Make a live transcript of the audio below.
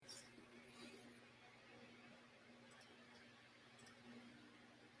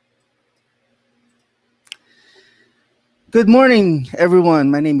Good morning,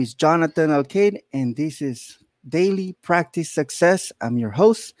 everyone. My name is Jonathan Alcade, and this is Daily Practice Success. I'm your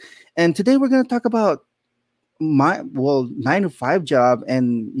host, and today we're going to talk about my 9 to 5 job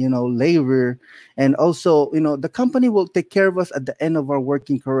and labor, and also the company will take care of us at the end of our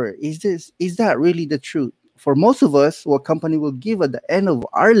working career. Is that really the truth? For most of us, what company will give at the end of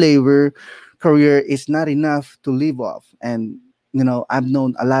our labor career is not enough to live off, and I've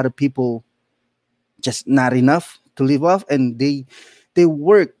known a lot of people just not enough to live off, and they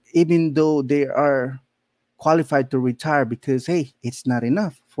work even though they are qualified to retire because hey, it's not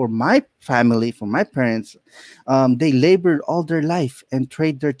enough. For my family, for my parents, they labored all their life and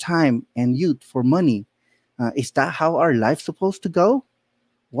trade their time and youth for money. Is that how our life's supposed to go?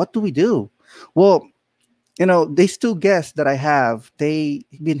 What do we do? Well, these two guests that I have, they've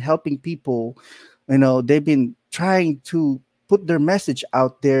been helping people. They've been trying to put their message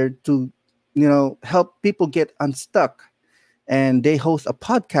out there to help people get unstuck, and they host a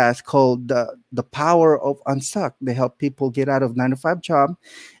podcast called the Power of Unstuck. They help people get out of 9 to 5 job,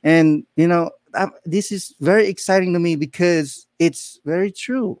 and this is very exciting to me because it's very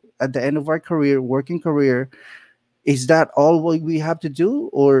true. At the end of our career, working career, is that all what we have to do,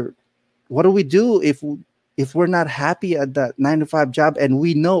 or what do we do if we're not happy at that 9 to 5 job, and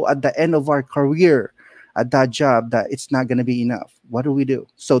we know at the end of our career at that job that it's not going to be enough? What do we do?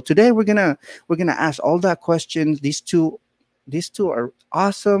 So today we're gonna ask all that questions. These two are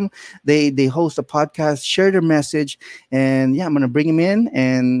awesome. They host a podcast, share their message, and yeah, I'm gonna bring them in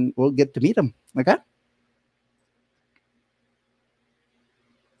and we'll get to meet them. Okay.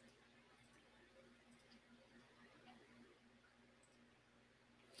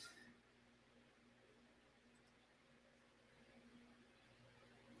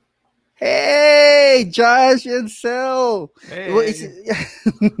 Hey, Josh and Cel. Well, Hey.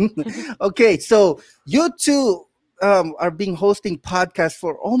 okay, so you two are being hosting podcasts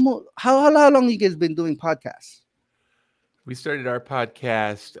for almost how long you guys been doing podcasts? We started our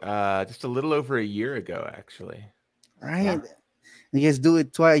podcast just a little over a year ago, actually. Right, So, you guys do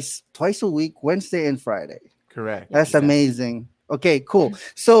it twice a week, Wednesday and Friday. correct. That's Yeah. amazing. Okay, cool.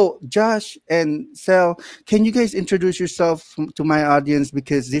 So, Josh and Sel, can you guys introduce yourself to my audience,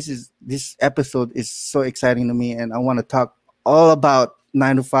 because this episode is so exciting to me, and I want to talk all about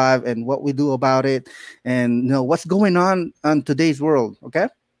 9 to 5 and what we do about it, and what's going on today's world. Okay,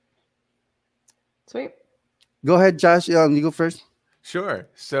 Sweet. go ahead, Josh. You go first. Sure.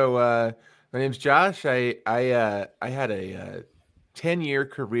 So, my name's Josh. I had a 10-year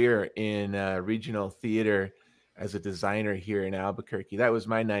career in regional theater as a designer here in Albuquerque. That was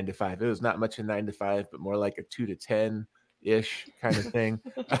my 9 to 5. It was not much a 9 to 5, but more like a 2 to 10 ish kind of thing.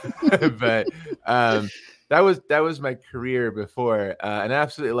 But that was my career before, and I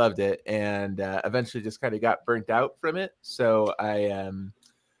absolutely loved it. And eventually, just kind of got burnt out from it. So I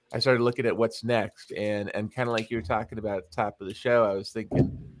started looking at what's next, and kind of like you were talking about at the top of the show, I was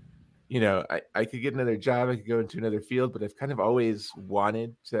thinking, I could get another job, I could go into another field, but I've kind of always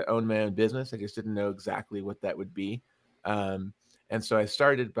wanted to own my own business. I just didn't know exactly what that would be. Um, and so I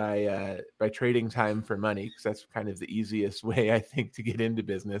started by trading time for money, because that's kind of the easiest way I think to get into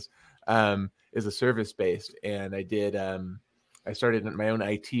business, is a service based. And I started my own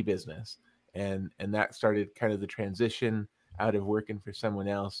IT business, and that started kind of the transition out of working for someone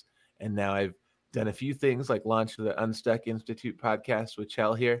else. And now I've done a few things like launched the Unstuck Institute podcast with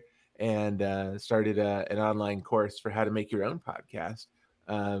Chell here, and started an online course for how to make your own podcast,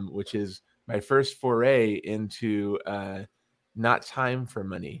 which is my first foray into not time for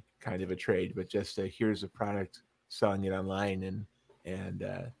money kind of a trade, but just here's a product, selling it online, and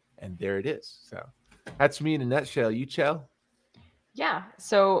uh, and there it is. So that's me in a nutshell. You, Chell? Yeah.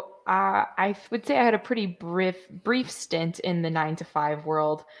 So would say I had a pretty brief stint in the 9 to 5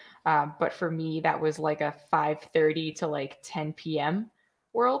 world, but for me that was like a 5:30 to like 10 p.m.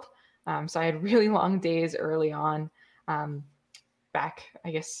 world. So I had really long days early on. Um, Back,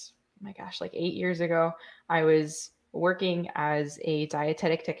 I guess, my gosh, like 8 years ago, I was working as a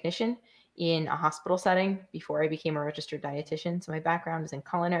dietetic technician in a hospital setting before I became a registered dietitian. So my background is in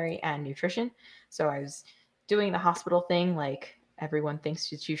culinary and nutrition. So I was doing the hospital thing like everyone thinks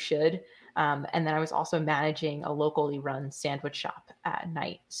that you should. And then I was also managing a locally run sandwich shop at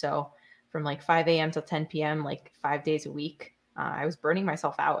night. So from like 5 a.m. till 10 p.m., like 5 days a week, I was burning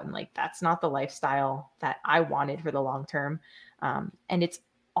myself out. And like, that's not the lifestyle that I wanted for the long term. And it's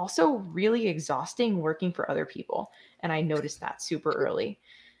also really exhausting working for other people. And I noticed that super early.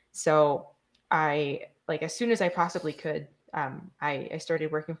 So I, like, as soon as I possibly could, I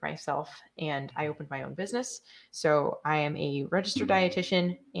started working for myself and I opened my own business. So I am a registered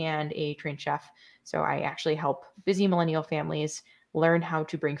dietitian and a trained chef. So I actually help busy millennial families learn how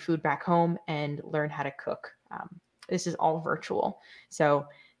to bring food back home and learn how to cook. This is all virtual. So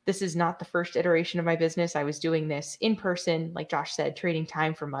this is not the first iteration of my business. I was doing this in person, like Josh said, trading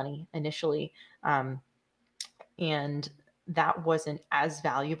time for money initially. And that wasn't as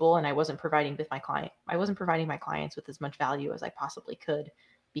valuable, and I wasn't providing my clients with as much value as I possibly could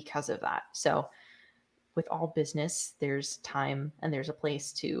because of that. So with all business, there's time and there's a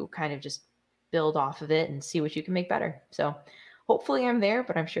place to kind of just build off of it and see what you can make better. So hopefully I'm there,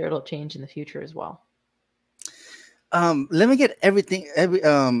 but I'm sure it'll change in the future as well. Let me get everything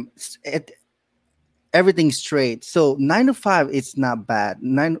straight. So 9 to 5, it's not bad.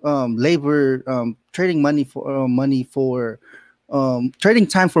 Nine labor trading money for trading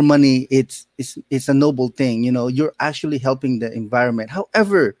time for money. It's a noble thing. You know, you're actually helping the environment.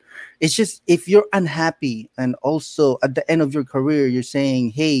 However, it's just if you're unhappy and also at the end of your career, you're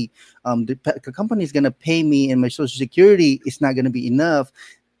saying, "Hey, the company is gonna pay me and my social security is not gonna be enough."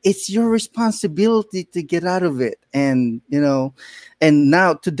 It's your responsibility to get out of it, and you know, and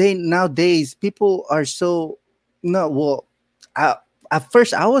nowadays people are so no well I, at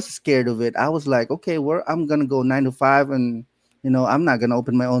first I was scared of it. I was like, okay, well, I'm gonna go 9 to 5, and you know, I'm not gonna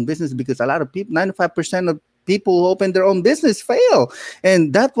open my own business because a lot of people, 95% of people who open their own business fail,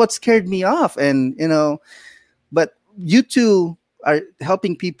 and that's what scared me off. And you know, but you two are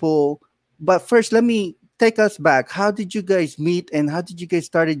helping people. But first, let me take us back. How did you guys meet, and how did you guys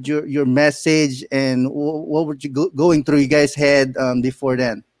started your message, and what were you going through you guys head before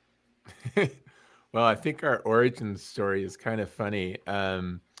then? Well, I think our origin story is kind of funny.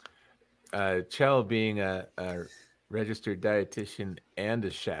 Chell, being a registered dietitian and a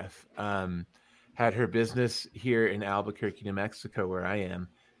chef, had her business here in Albuquerque, New Mexico, where I am,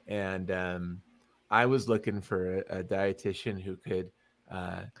 and I was looking for a dietitian who could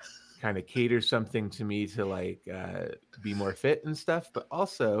uh, kind of cater something to me to like be more fit and stuff, but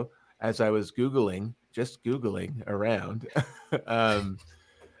also as I was just Googling around, um,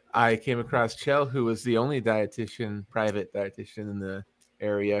 I came across Chell, who was the only private dietitian in the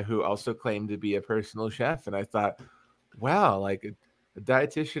area who also claimed to be a personal chef. And I thought, wow, like a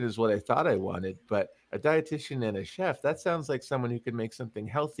dietitian is what I thought I wanted, but a dietitian and a chef, that sounds like someone who could make something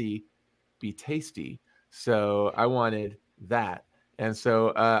healthy be tasty. So I wanted that. And so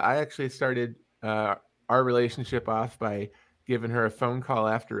I actually started our relationship off by giving her a phone call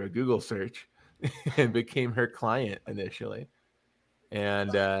after a Google search and became her client initially.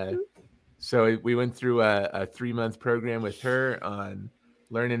 And so we went through a 3 month program with her on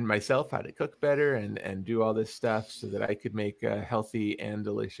learning myself how to cook better and do all this stuff so that I could make healthy and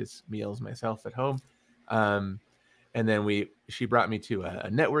delicious meals myself at home. Um, and then she brought me to a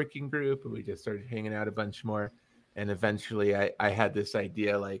networking group, and we just started hanging out a bunch more. And eventually, I had this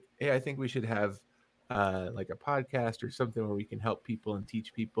idea like, hey, I think we should have like a podcast or something where we can help people and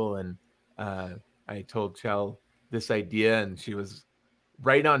teach people. And uh, I told Chell this idea, and she was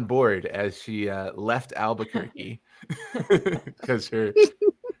right on board as she left Albuquerque because her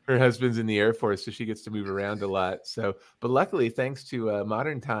husband's in the Air Force, so she gets to move around a lot. So, but luckily, thanks to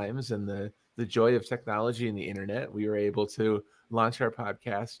modern times and the joy of technology and the internet, we were able to launch our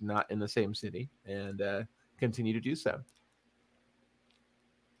podcast not in the same city and continue to do so.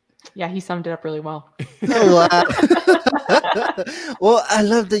 Yeah, he summed it up really well. Oh, wow. Well, I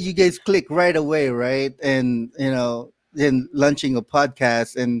love that you guys click right away, right? And you know, then launching a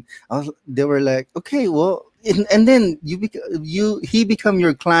podcast, and they were like, okay, well, and then he become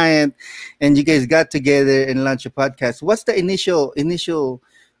your client, and you guys got together and launched a podcast. What's the initial?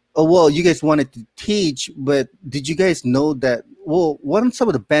 Oh, well, you guys wanted to teach, but did you guys know that? Well, what are some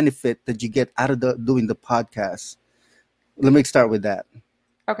of the benefit that you get out of doing the podcast? Let me start with that.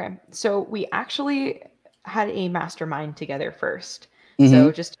 Okay. So we actually had a mastermind together first. Mm-hmm.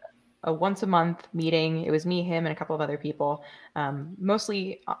 So just a once a month meeting. It was me, him, and a couple of other people,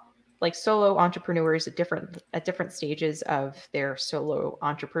 mostly like solo entrepreneurs at different stages of their solo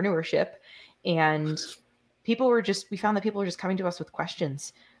entrepreneurship. And we found that people were just coming to us with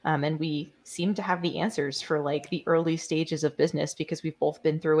questions. And we seemed to have the answers for like the early stages of business because we've both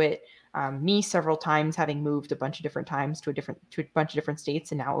been through it. Me several times, having moved a bunch of different times to a bunch of different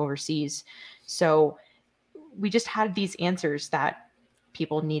states and now overseas. So we just had these answers that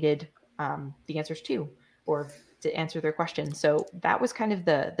people needed the answers to, or to answer their questions. So that was kind of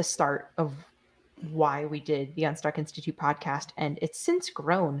the start of why we did the Unstuck Institute podcast, and it's since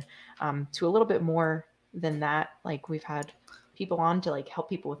grown to a little bit more than that. Like we've had people on to like help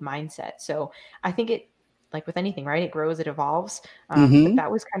people with mindset. So I think like with anything, right? It grows, it evolves. But Mm-hmm.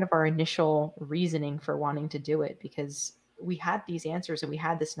 that was kind of our initial reasoning for wanting to do it, because we had these answers and we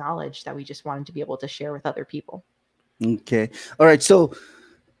had this knowledge that we just wanted to be able to share with other people. Okay. All right. So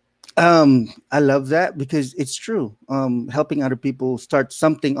I love that because it's true. Helping other people start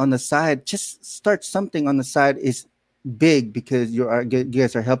something on the side, just start something on the side is big because you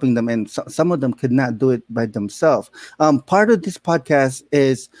guys are helping them, and some of them could not do it by themselves. Part of this podcast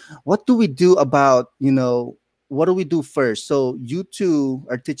is what do we do about, what do we do first? So you two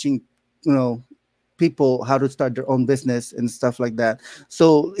are teaching, you know, people how to start their own business and stuff like that.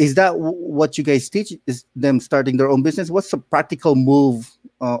 So is that what you guys teach? Is them starting their own business? What's the practical move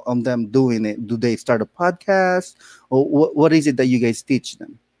on them doing it? Do they start a podcast, or what is it that you guys teach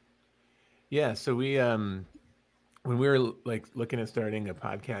them? Yeah, so we when we were like looking at starting a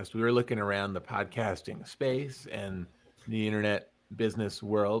podcast, we were looking around the podcasting space and the internet business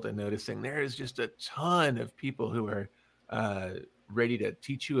world and noticing there is just a ton of people who are uh, ready to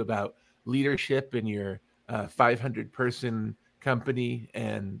teach you about leadership in your 500 person company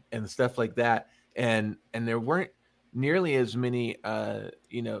and stuff like that. And there weren't nearly as many uh,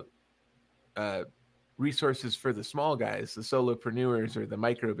 resources for the small guys, the solopreneurs or the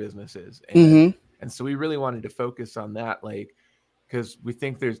micro businesses, Mm-hmm. and so we really wanted to focus on that, like because we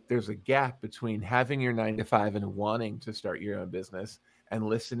think there's a gap between having your 9 to 5 and wanting to start your own business and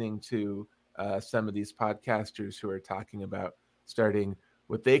listening to some of these podcasters who are talking about starting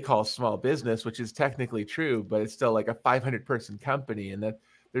what they call small business, which is technically true, but it's still like a 500 person company, and that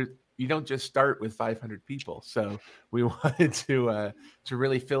there you don't just start with 500 people. So we wanted to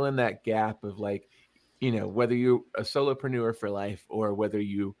really fill in that gap of like, whether you're a solopreneur for life or whether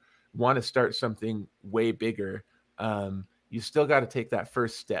you want to start something way bigger, you still got to take that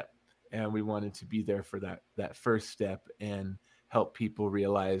first step. And we wanted to be there for that first step and help people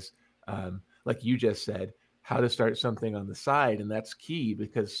realize, like you just said, how to start something on the side. And that's key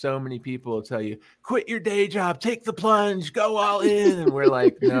because so many people will tell you, quit your day job, take the plunge, go all in. And we're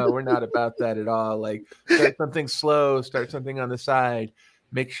like, no, we're not about that at all. Like, start something slow, start something on the side,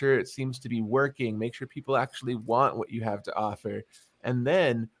 make sure it seems to be working, make sure people actually want what you have to offer. And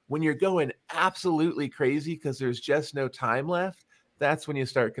then when you're going absolutely crazy because there's just no time left, that's when you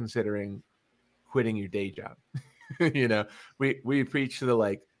start considering quitting your day job. you know, we preach the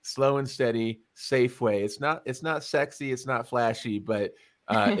like slow and steady, safe way. It's not sexy, it's not flashy, but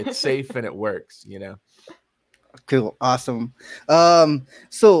it's safe and it works. Cool. Awesome.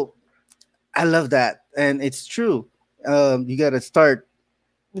 So I love that, and it's true. You got to start.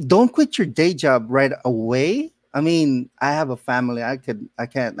 Don't quit your day job right away. I mean, I have a family. I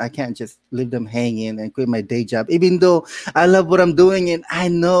can't just leave them hanging and quit my day job. Even though I love what I'm doing, and I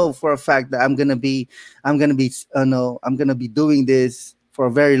know for a fact that I'm gonna be doing this for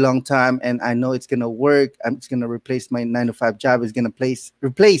a very long time, and I know it's gonna work. It's gonna replace my 9 to 5 job. It's gonna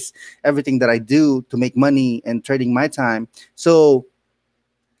replace everything that I do to make money and trading my time. So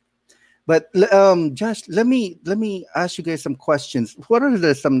but Josh, let me ask you guys some questions. What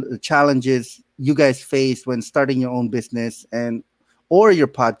are some challenges you guys faced when starting your own business and or your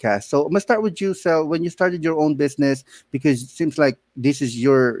podcast? So I'm gonna start with you, Cel. When you started your own business, because it seems like this is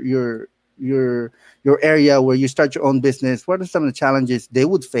your your area where you start your own business. What are some of the challenges they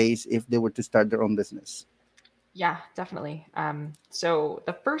would face if they were to start their own business? Yeah, definitely. So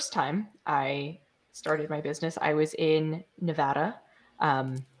the first time I started my business, I was in Nevada.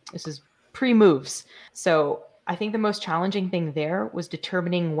 This is pre-moves. So I think the most challenging thing there was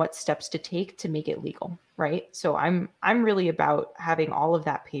determining what steps to take to make it legal, right? So I'm really about having all of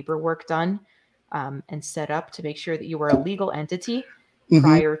that paperwork done, and set up to make sure that you are a legal entity Mm-hmm.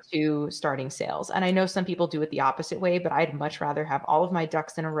 prior to starting sales. And I know some people do it the opposite way, but I'd much rather have all of my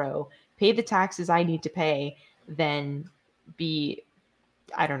ducks in a row, pay the taxes I need to pay, than be,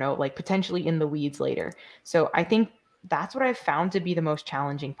 I don't know, like potentially in the weeds later. So I think that's what I've found to be the most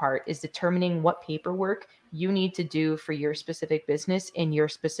challenging part, is determining what paperwork you need to do for your specific business in your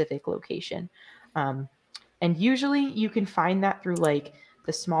specific location. Um, and usually you can find that through like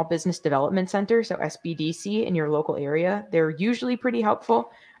the Small Business Development Center, so SBDC, in your local area. They're usually pretty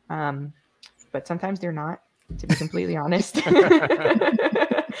helpful, but sometimes they're not, to be completely honest.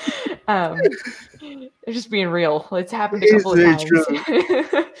 um, they're just being real. It's happened a It is couple of very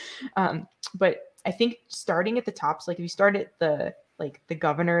times. true. But I think starting at the top, so like if you start at the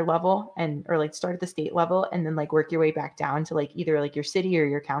governor level, and or like start at the state level and then like work your way back down to like either like your city or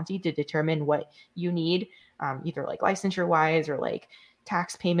your county to determine what you need, either like licensure wise or like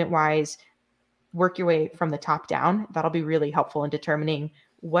tax payment wise, work your way from the top down. That'll be really helpful in determining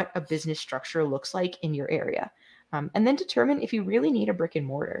what a business structure looks like in your area. And then determine if you really need a brick and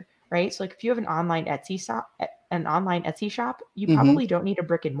mortar. right? So like if you have an online Etsy shop, you Mm-hmm. probably don't need a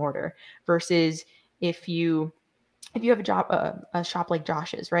brick and mortar versus if you if you have a shop like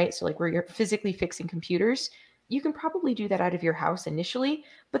Josh's, right? So like where you're physically fixing computers, you can probably do that out of your house initially,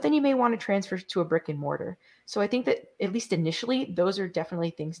 but then you may want to transfer to a brick and mortar. So I think that at least initially, those are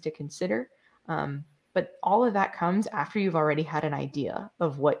definitely things to consider. But all of that comes after you've already had an idea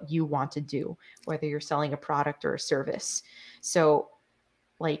of what you want to do, whether you're selling a product or a service. So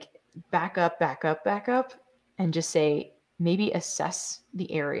like back up, and just say maybe assess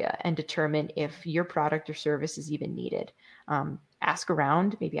the area and determine if your product or service is even needed. Ask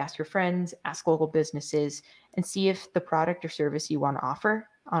around, maybe ask your friends, ask local businesses, and see if the product or service you want to offer,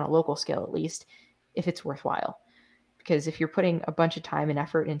 on a local scale at least, if it's worthwhile. Because if you're putting a bunch of time and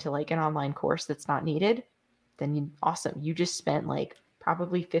effort into like an online course that's not needed, then awesome. You just spent like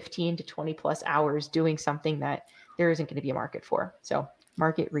probably 15 to 20 plus hours doing something that there isn't going to be a market for. So,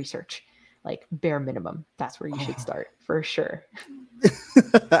 market research, like bare minimum, that's where you should start for sure.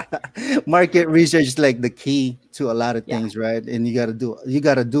 Market research is like the key to a lot of Yeah. things, right? And you gotta do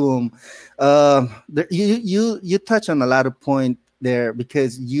them. You touch on a lot of point there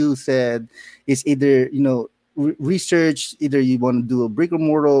because you said it's either research, either you want to do a brick and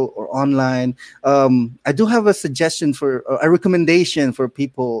mortar or online. I do have a suggestion for a recommendation for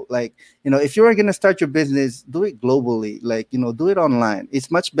people, like, if you are going to start your business, do it globally, like, do it online.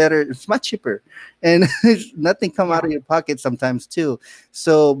 It's much better, it's much cheaper, and nothing come out Yeah. of your pocket sometimes too.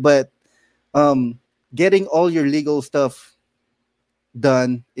 So, but um getting all your legal stuff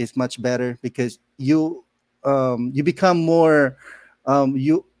done is much better because you become more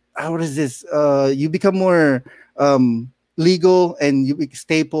you how is this you become more legal, and you be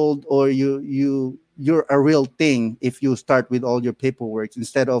stapled, or you're a real thing if you start with all your paperwork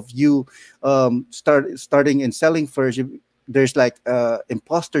instead of you starting and selling first. There's like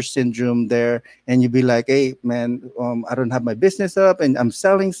imposter syndrome there, and you be like, hey man, I don't have my business up and I'm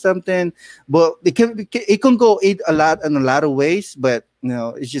selling something. But it can go a lot in a lot of ways, but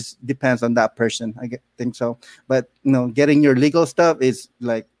it just depends on that person. Think so. But getting your legal stuff is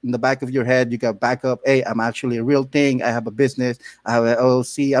like in the back of your head. You got backup. Hey, I'm actually a real thing. I have a business. I have an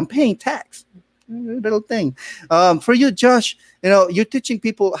LLC. I'm paying tax. Little thing. For you, Josh, you're teaching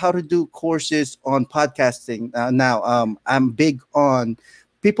people how to do courses on podcasting now. I'm big on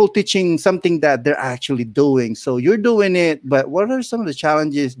people teaching something that they're actually doing. So you're doing it, but what are some of the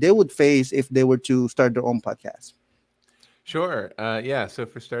challenges they would face if they were to start their own podcast? Sure. Yeah. So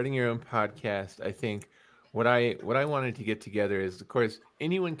for starting your own podcast, I think what I wanted to get together is, of course,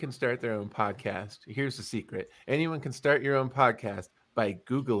 anyone can start their own podcast. Here's the secret: anyone can start your own podcast by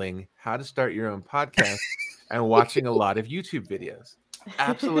Googling how to start your own podcast and watching a lot of YouTube videos.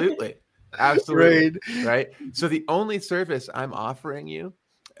 Absolutely, absolutely, Right. right. So the only service I'm offering you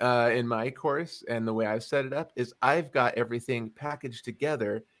in my course and the way I've set it up is I've got everything packaged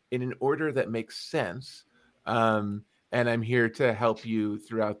together in an order that makes sense. Um, and I'm here to help you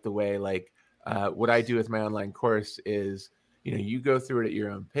throughout the way. Like what I do with my online course is, you go through it at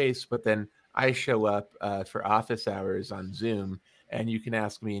your own pace, but then I show up for office hours on Zoom, and you can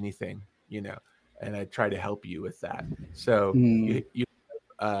ask me anything, and I try to help you with that. So Mm, you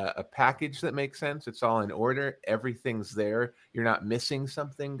a package that makes sense. It's all in order. Everything's there. You're not missing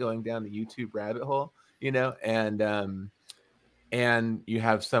something going down the YouTube rabbit hole, and you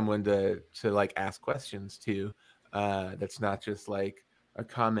have someone to like ask questions to, that's not just like a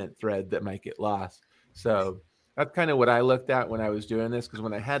comment thread that might get lost. So that's kind of what I looked at when I was doing this, because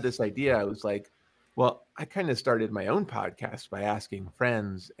when I had this idea I was like, well, I kind of started my own podcast by asking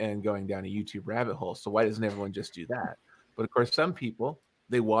friends and going down a YouTube rabbit hole, so why doesn't everyone just do that? But of course some people,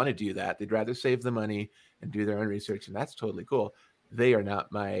 they want to do that. They'd rather save the money and do their own research, and that's totally cool. They are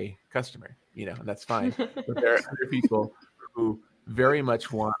not my customer, and that's fine. But there are other people who very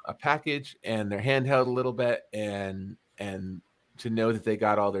much want a package and they're handheld a little bit, and to know that they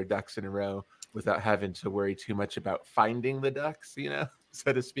got all their ducks in a row without having to worry too much about finding the ducks,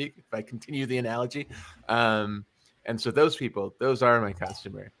 so to speak, if I continue the analogy. um, and so those people, those are my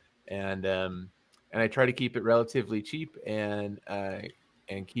customer. And I try to keep it relatively cheap, and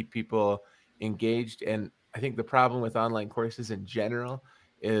keep people engaged. And I think the problem with online courses in general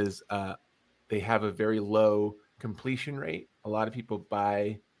is they have a very low completion rate. A lot of people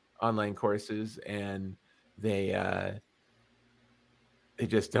buy online courses and they uh, they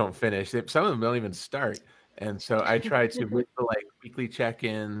just don't finish. Some of them don't even start. And so I try to, with the like weekly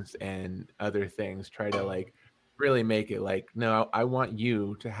check-ins and other things, try to like really make it like, no, I want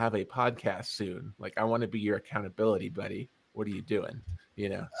you to have a podcast soon. Like I want to be your accountability buddy. What are you doing?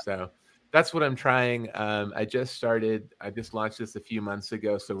 So that's what I'm trying. I just started. I just launched this a few months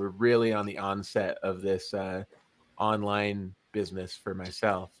ago, so we're really on the onset of this online business for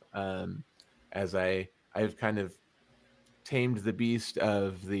myself. As I've kind of tamed the beast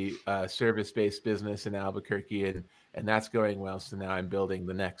of the service-based business in Albuquerque, and that's going well. So now I'm building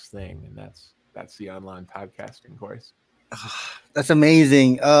the next thing, and that's the online podcasting course. That's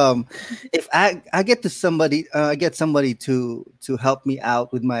amazing. If I get to somebody, I get somebody to help me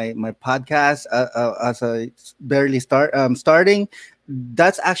out with my podcast as I barely starting.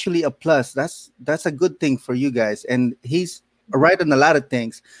 That's actually a plus. That's a good thing for you guys. And he's right on a lot of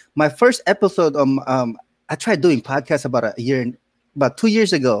things. My first episode, I tried doing podcasts about 2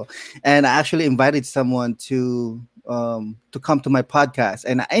 years ago, and I actually invited someone to come to my podcast,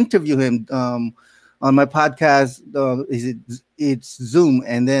 and I interview him. On my podcast, it's Zoom,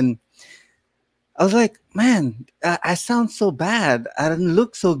 and then I was like, man, I sound so bad. I don't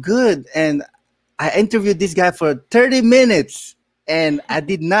look so good, and I interviewed this guy for 30 minutes, and I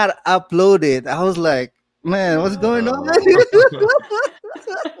did not upload it. I was like, man, what's going on? Oh,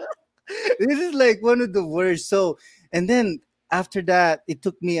 This is like one of the worst. So, and then after that, it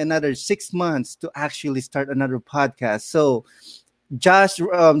took me another 6 months to actually start another podcast. So Josh,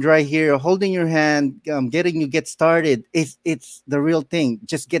 right here, holding your hand, getting you get started. It's the real thing.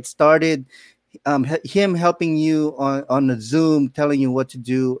 Just get started. Him helping you on the Zoom, telling you what to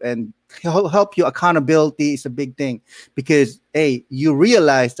do, and he'll help you. Accountability is a big thing because hey, you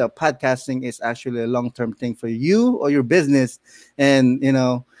realize that podcasting is actually a long term thing for you or your business, and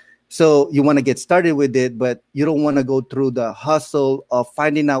so you want to get started with it, but you don't want to go through the hustle of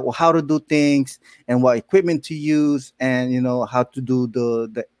finding out how to do things and what equipment to use, and how to do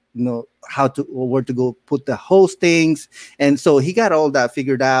the how to or where to go put the hostings. And so he got all that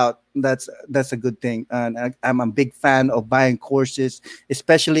figured out. That's a good thing, and I'm a big fan of buying courses,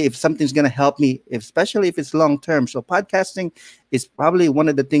 especially if something's going to help me, especially if it's long term. So podcasting is probably one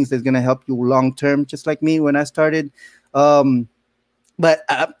of the things that's going to help you long term, just like me when I started. Um, but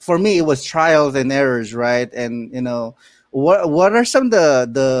for me it was trials and errors, right? And what are some of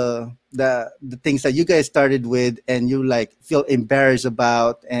the things that you guys started with and you like feel embarrassed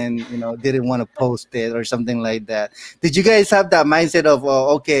about, and didn't want to post it or something like that? Did you guys have that mindset of,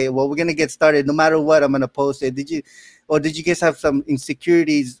 oh, okay, well, we're gonna get started no matter what, I'm gonna post it? Did you guys have some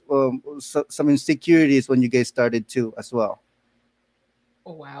insecurities, some insecurities when you guys started too as well?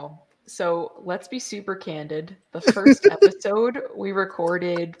 Oh, wow. So let's be super candid. The first episode we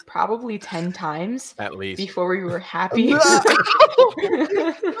recorded probably 10 times at least. before we were happy.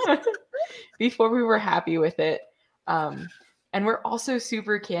 Before we were happy with it. Um, and we're also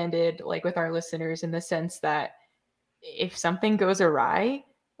super candid, like with our listeners, in the sense that if something goes awry,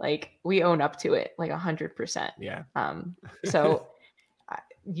 like we own up to it, like 100%. Yeah. So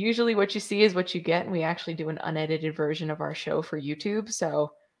usually what you see is what you get, and we actually do an unedited version of our show for YouTube.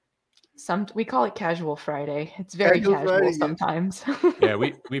 So we call it Casual Friday. It's very Casual casual Friday, yeah. sometimes. Yeah,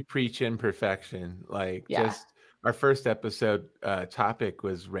 we preach imperfection. Like Yeah. just our first episode topic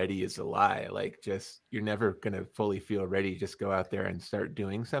was ready is a lie. Like just you're never gonna fully feel ready. Just go out there and start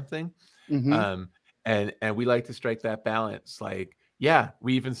doing something. Mm-hmm. Um, and we like to strike that balance. Like, yeah,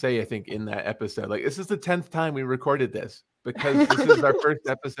 we even say I think in that episode, like this is the 10th time we recorded this because this is our first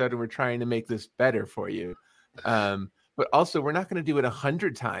episode and we're trying to make this better for you. But also we're not going to do it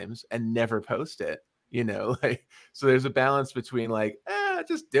 100 times and never post it. Like so there's a balance between like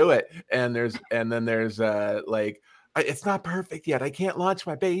just do it, and then there's like it's not perfect yet, I can't launch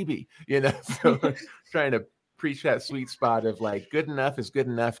my baby. So trying to preach that sweet spot of like good enough is good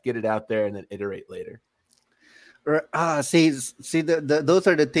enough, get it out there and then iterate later. See, those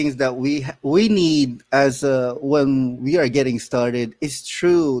are the things that we need as when we are getting started. It's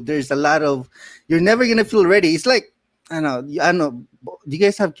true. There's a lot of you're never gonna feel ready. It's like I don't know. Do you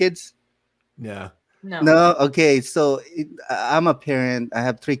guys have kids? Yeah. No. No, okay. So I'm a parent. I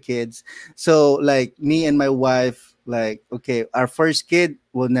have 3 kids. So like me and my wife, like okay, our first kid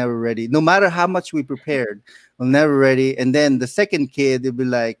will never ready. No matter how much we prepared, we'll never ready. And then the second kid, it'll be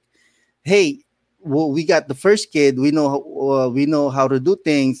like, hey, well, we got the first kid. We know how to do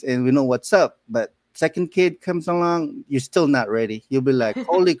things, and we know what's up. But second kid comes along, you're still not ready. You'll be like,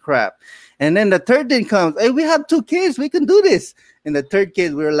 holy crap. And then the third thing comes, hey, we have 2 kids. We can do this. And the third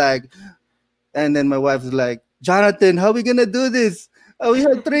kid, we're like, and then my wife is like, Jonathan, how are we gonna do this? We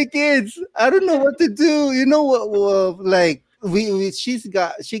have 3 kids. I don't know what to do. You know what? Like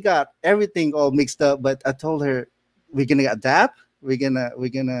she got everything all mixed up. But I told her we're gonna adapt. We're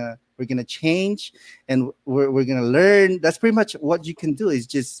gonna change, and we're gonna learn. That's pretty much what you can do is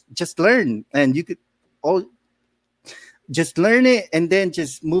just learn, and you could all just learn it and then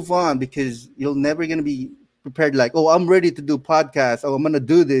just move on, because you're never gonna be prepared. Like, oh, I'm ready to do podcast. Oh, I'm gonna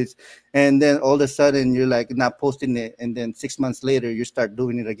do this, and then all of a sudden you're like not posting it, and then 6 months later you start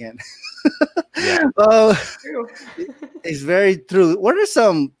doing it again. Yeah. Oh, That's true. it's very true. What are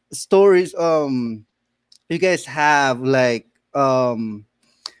some stories you guys have, like,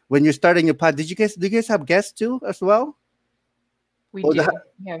 when you're starting your pod? Do you guys have guests too as well? We Or the do.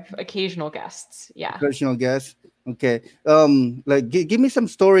 We have occasional guests. Yeah. occasional guest? Okay. Like, give me some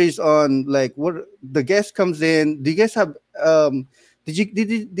stories on, like, what the guest comes in. Do you guys have did you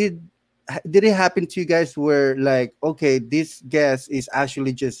did it happen to you guys where, like, okay, this guest is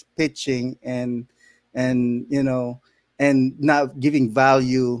actually just pitching and and not giving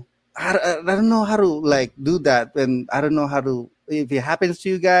value? I don't know how to, like, do that, and I don't know how to, if it happens to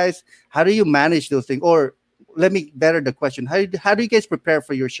you guys, how do you manage those things? Or let me better the question: how do you guys prepare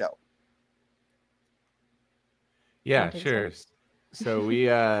for your show? You Yeah, want to take a start? sure. So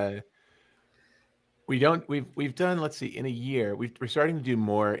we don't we've done, let's see, in a year we're starting to do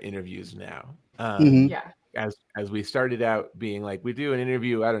more interviews now. Mm-hmm. Yeah. As we started out being like we do an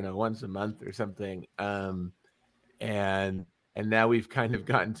interview, I don't know, once a month or something. And now we've kind of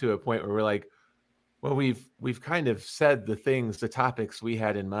gotten to a point where we're like, well, we've kind of said the topics we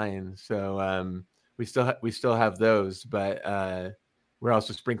had in mind. So we still have those, but we're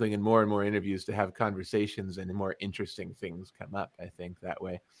also sprinkling in more and more interviews to have conversations and more interesting things come up. I think that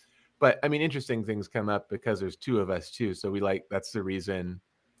way. But I mean, interesting things come up because there's two of us too. So we like, that's the reason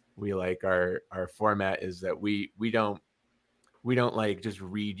we like our format, is that we don't like just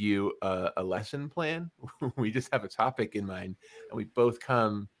read you a lesson plan. We just have a topic in mind, and we both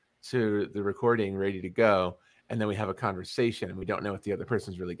come to the recording ready to go, and then we have a conversation, and we don't know what the other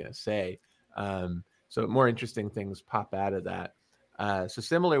person's really going to say. So more interesting things pop out of that. So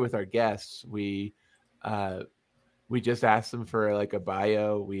similar with our guests, uh, we just ask them for like a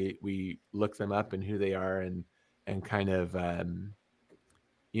bio. We look them up and who they are, and kind of I'm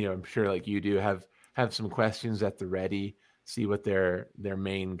sure like you do have some questions at the ready, see what their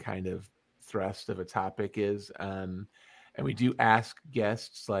main kind of thrust of a topic is. And we do ask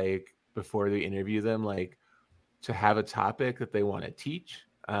guests, like, before they interview them, like, to have a topic that they want to teach,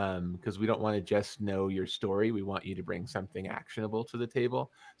 because we don't want to just know your story. We want you to bring something actionable to the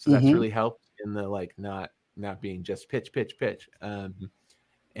table. So that's Mm-hmm. really helped in the, like, not being just pitch pitch pitch. And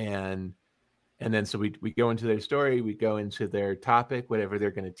then so we go into their story, we go into their topic, whatever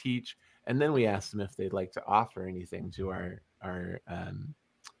they're going to teach, and then we ask them if they'd like to offer anything to our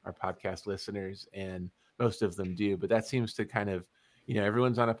podcast listeners, and most of them do. But that seems to kind of,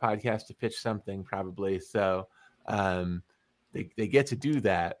 everyone's on a podcast to pitch something probably, so um, they get to do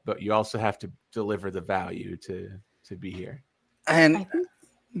that, but you also have to deliver the value to be here. And I think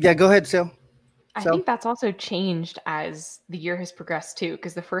yeah, go ahead, Sil. I So. think that's also changed as the year has progressed too.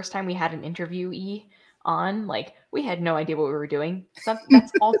 Because the first time we had an interviewee on, like, we had no idea what we were doing.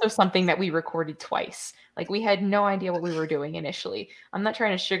 That's also something that we recorded twice. Like, we had no idea what we were doing initially. I'm not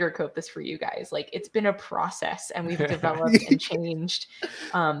trying to sugarcoat this for you guys. Like, it's been a process, and we've developed and changed.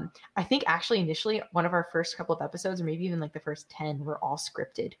 I think actually initially one of our first couple of episodes, or maybe even like the first 10, were all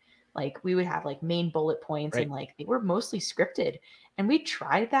scripted. Like, we would have like main bullet points, and Right. like they were mostly scripted, and we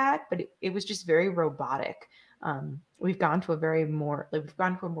tried that, but it was just very robotic. We've gone to a very more like we've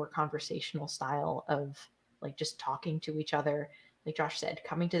gone to a more conversational style of like just talking to each other. Like Josh said,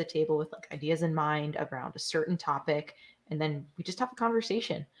 coming to the table with like ideas in mind around a certain topic, and then we just have a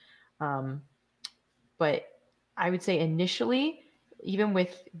conversation. Um, but I would say initially, even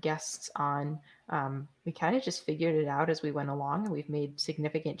with guests on, we kind of just figured it out as we went along, and we've made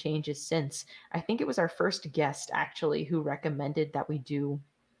significant changes since. I think it was our first guest actually who recommended that we do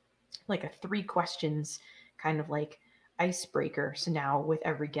like a three questions kind of like icebreaker. So now with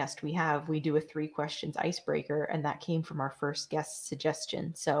every guest we have, we do a three questions icebreaker, and that came from our first guest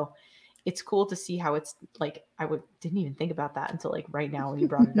suggestion. So it's cool to see how it's like didn't even think about that until like right now when you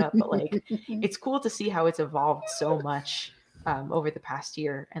brought it up, but like it's cool to see how it's evolved so much over the past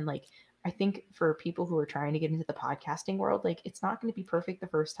year. And like I think for people who are trying to get into the podcasting world, like it's not going to be perfect the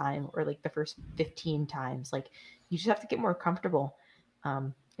first time or like the first 15 times. Like you just have to get more comfortable.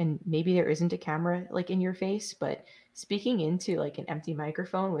 And maybe there isn't a camera like in your face, but speaking into like an empty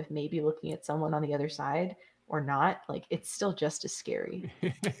microphone with maybe looking at someone on the other side or not, like it's still just as scary.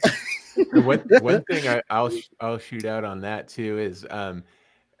 And one thing I'll shoot out on that too is,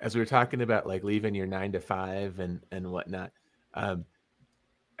 as we were talking about like leaving your 9 to 5 and whatnot. um,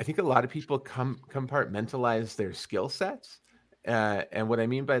 I think a lot of people compartmentalize their skill sets. And what I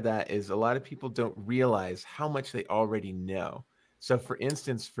mean by that is a lot of people don't realize how much they already know. So, for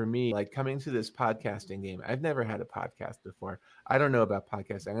instance, for me, like coming to this podcasting game, I've never had a podcast before. I don't know about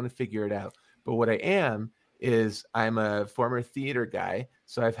podcasting. I'm going to figure it out. But what I am is I'm a former theater guy.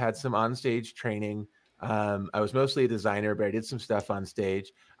 So, I've had some onstage training. I was mostly a designer, but I did some stuff on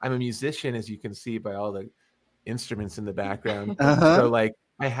stage. I'm a musician, as you can see by all the instruments in the background. Uh-huh. So, like,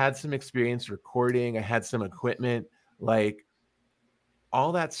 I had some experience recording, I had some equipment. Like,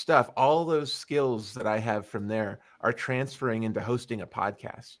 all that stuff, all those skills that I have from there are transferring into hosting a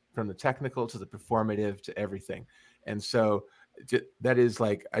podcast, from the technical to the performative to everything. And so that is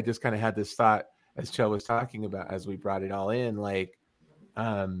like, I just kind of had this thought as Chell was talking about, as we brought it all in, like,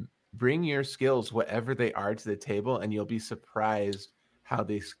 bring your skills, whatever they are, to the table, and you'll be surprised how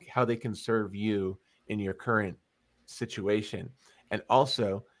they can serve you in your current situation. And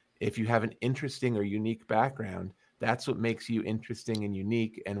also, if you have an interesting or unique background, that's what makes you interesting and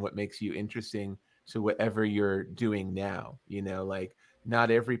unique, and what makes you interesting to whatever you're doing now. Like, not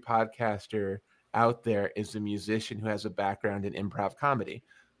every podcaster out there is a musician who has a background in improv comedy,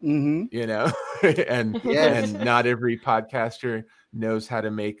 Mm-hmm. you know and Yes. not every podcaster knows how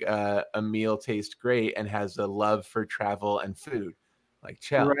to make a meal taste great and has a love for travel and food, like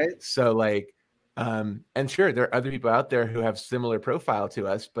Chell. Right. So, like, and sure, there are other people out there who have similar profile to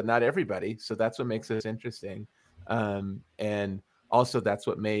us, but not everybody. So that's what makes us interesting. And also, that's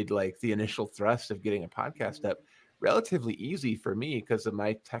what made, like, the initial thrust of getting a podcast up relatively easy for me because of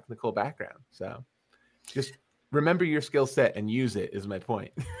my technical background. So just remember your skill set and use it, is my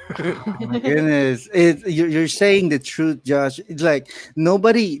point. Oh my goodness, you're saying the truth, Josh. It's like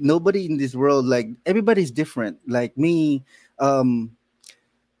nobody in this world, like everybody's different. Um,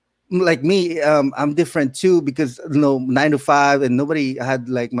 like me, I'm different too because 9 to 5, and nobody had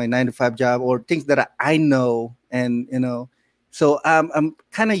like my 9 to 5 job or things that I know, and so I'm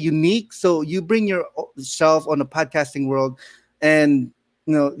kind of unique. So you bring yourself on the podcasting world, and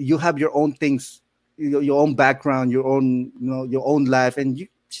you have your own things, your own background, your own your own life, and you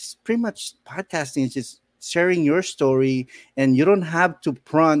just pretty much podcasting is just sharing your story, and you don't have to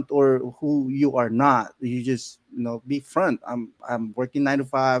front or who you are not. You just be front. I'm working 9 to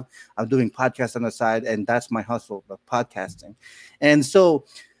 5. I'm doing podcasts on the side, and that's my hustle, the podcasting. And so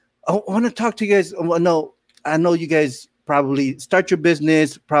I want to talk to you guys. No, I know you guys probably start your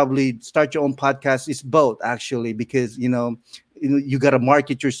business, probably start your own podcast. It's both actually, because you got to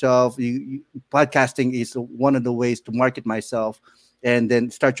market yourself. Podcasting is one of the ways to market myself, and then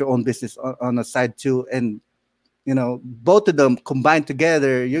start your own business on the side too. And both of them combined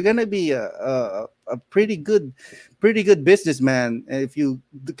together, you're gonna be a pretty good businessman if you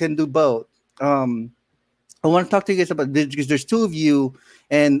can do both. Um, I want to talk to you guys about this because there's two of you,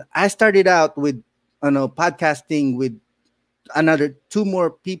 and I started out with podcasting with another two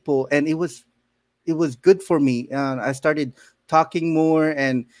more people, and it was good for me. I started talking more,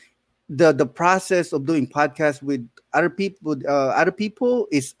 and the process of doing podcasts with other people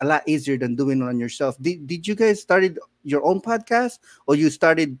is a lot easier than doing it on yourself. Did you guys started your own podcast, or you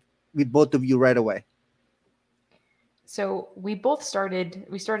started with both of you right away So we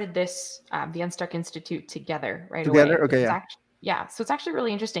started this the Unstuck Institute together right together? away, which Okay, is yeah. actually, yeah. So it's actually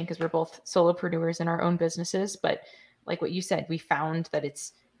really interesting because we're both solopreneurs in our own businesses. But like what you said, we found that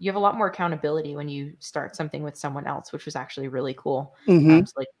you have a lot more accountability when you start something with someone else, which was actually really cool. Mm-hmm.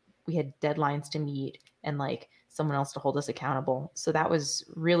 So like we had deadlines to meet and like someone else to hold us accountable. So that was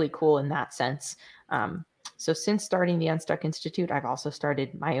really cool in that sense. So since starting the Unstuck Institute, I've also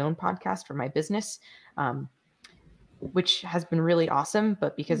started my own podcast for my business. Um, which has been really awesome.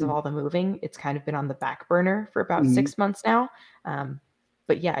 But because of all the moving, it's kind of been on the back burner for about Mm-hmm. 6 months now. Um,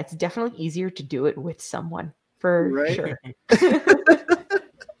 but yeah, it's definitely easier to do it with someone for Right. sure.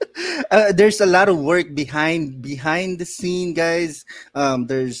 There's a lot of work behind the scene, guys.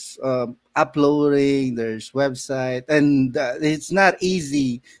 There's uploading, there's website, and it's not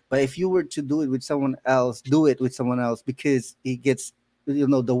easy. But if you were to do it with someone else, do it with someone else, because it gets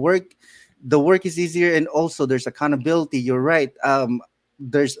the work is easier, and also there's accountability. You're right.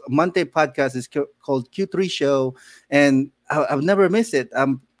 There's a Monday podcast is called Q3 Show, and I've never missed it.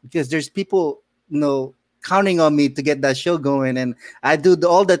 Because there's people counting on me to get that show going, and I do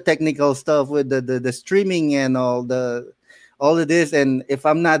all the technical stuff with the streaming and all of this. And if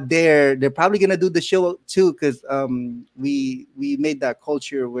I'm not there, they're probably gonna do the show too, because we made that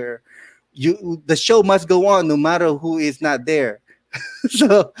culture where the show must go on no matter who is not there.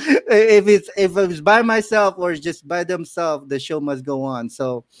 So if it's by myself or it's just by themselves, the show must go on.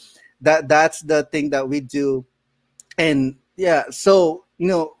 So that's the thing that we do. And yeah, so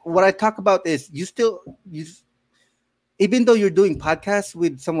what I talk about is you even though you're doing podcasts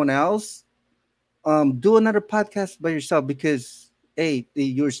with someone else, do another podcast by yourself, because hey,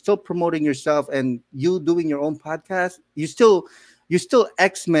 you're still promoting yourself and you doing your own podcast, you still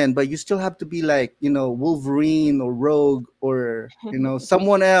X-Men, but you still have to be like, Wolverine or Rogue or,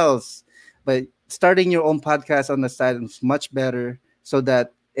 someone else. But starting your own podcast on the side is much better, so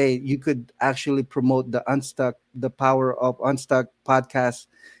that, hey, you could actually promote the power of Unstuck podcast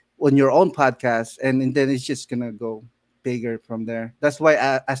on your own podcast, and then it's just gonna go bigger from there. That's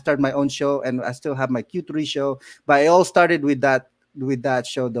why I started my own show, and I still have my Q3 show. But it all started with that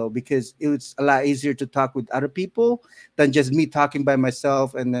show, though, because it was a lot easier to talk with other people than just me talking by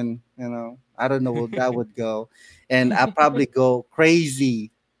myself. And then, I don't know where that would go, and I probably go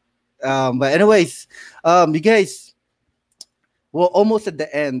crazy. But anyways, you guys, well, almost at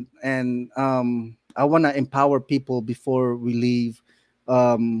the end, and I want to empower people before we leave,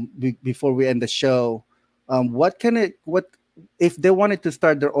 before we end the show. What if they wanted to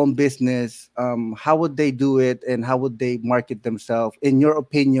start their own business? How would they do it, and how would they market themselves? In your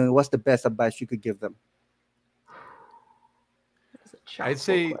opinion, what's the best advice you could give them? That's a I'd chock full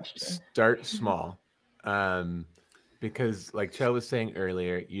say question. start small. Um, because like Chell was saying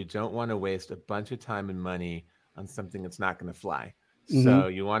earlier, you don't want to waste a bunch of time and money on something that's not going to fly. Mm-hmm. So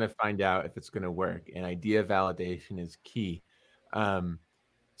you want to find out if it's going to work, and idea validation is key. Um,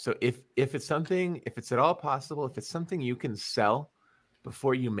 so if it's at all possible, if it's something you can sell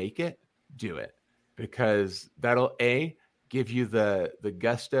before you make it, do it, because that'll a give you the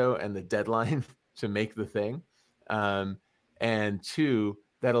gusto and the deadline to make the thing, um, and two,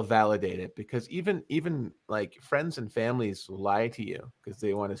 that'll validate it, because even like friends and families will lie to you because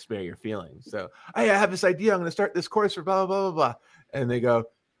they want to spare your feelings. So hey, I have this idea, I'm going to start this course for blah blah blah blah blah, and they go,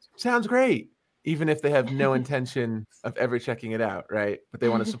 sounds great, even if they have no intention of ever checking it out, right? But they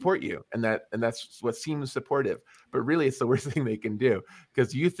want to support you, and that's what seems supportive. But really, it's the worst thing they can do,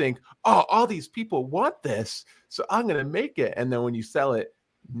 because you think, oh, all these people want this, so I'm going to make it, and then when you sell it,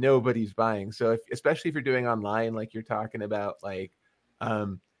 nobody's buying. So especially if you're doing online, like you're talking about, like,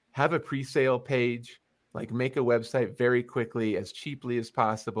 um, have a pre-sale page, like make a website very quickly, as cheaply as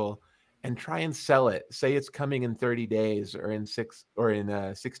possible, and try and sell it. Say it's coming in 30 days or in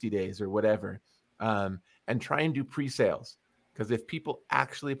 60 days or whatever, and try and do pre-sales. Because if people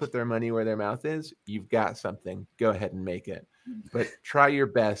actually put their money where their mouth is, you've got something. Go ahead and make it, but try your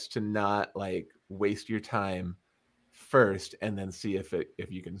best to not like waste your time first, and then see if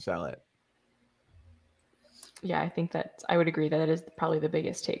you can sell it. Yeah, I think that I would agree that it is probably the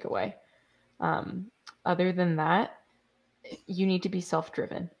biggest takeaway. Um, Other than that, you need to be self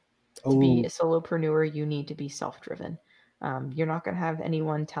driven. To be Oh. a solopreneur, you need to be self driven. You're not going to have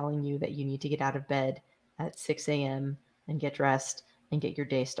anyone telling you that you need to get out of bed at 6 a.m. and get dressed and get your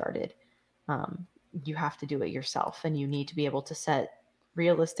day started. Um, you have to do it yourself, and you need to be able to set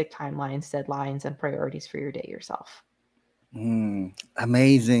realistic timelines, deadlines, and priorities for your day yourself.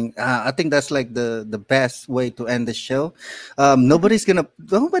 Amazing. I think that's like the best way to end the show. Nobody's gonna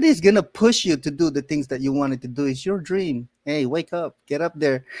push you to do the things that you wanted to do. It's your dream. Hey, wake up, get up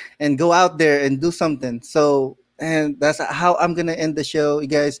there, and go out there and do something. So, and that's how I'm gonna end the show, you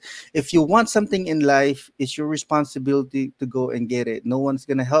guys. If you want something in life, it's your responsibility to go and get it. No one's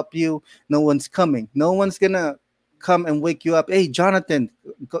gonna help you. No one's coming. No one's gonna come and wake you up. Hey, Jonathan,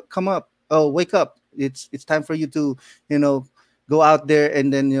 come up. Oh, wake up. It's time for you to, you know go out there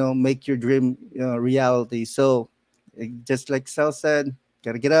and then, make your dream, reality. So, just like Sal said,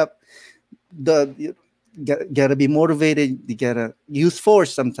 gotta get up. You gotta be motivated. You gotta use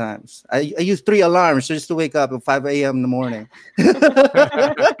force sometimes. I use 3 alarms just to wake up at 5 a.m. in the morning. You do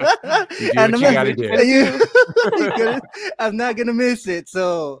And what you got to What you do. gotta do. I'm not gonna miss it.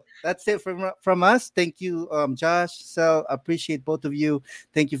 So that's it from us. Thank you, Josh. So I appreciate both of you.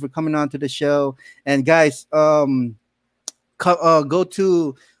 Thank you for coming on to the show. And guys, go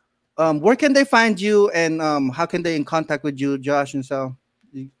to, where can they find you, and how can they in contact with you, Josh and Sal?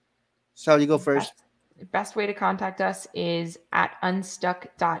 Sal, you go first. Best way to contact us is at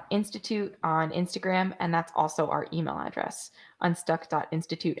unstuck.institute on Instagram, and that's also our email address,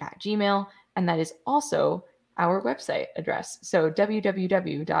 unstuck.institute@gmail, and that is also our website address. So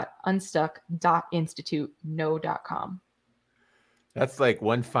www.unstuck.institute.no.com. That's like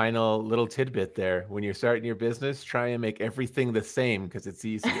one final little tidbit there. When you're starting your business, try and make everything the same because it's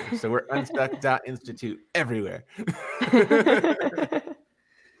easier. So we're unstuck.institute everywhere.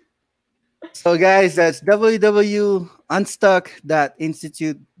 So guys, that's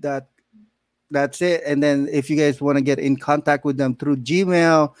www.unstuck.institute. That's it. And then if you guys want to get in contact with them through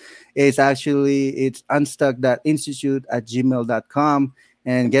Gmail, it's unstuck.institute@gmail.com,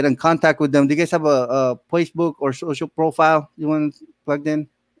 and get in contact with them. Do you guys have a Facebook or social profile you want plugged in?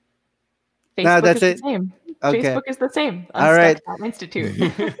 No, Facebook that's is the it. same. Okay. Facebook is the same. All right. Unstuck.institute.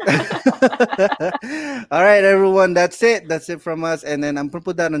 All right, everyone. That's it. That's it from us. And then I'm gonna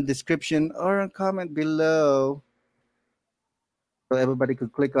put that in description or a comment below so everybody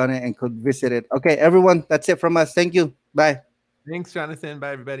could click on it and could visit it. Okay, everyone. That's it from us. Thank you. Bye. Thanks, Jonathan.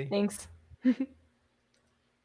 Bye, everybody. Thanks.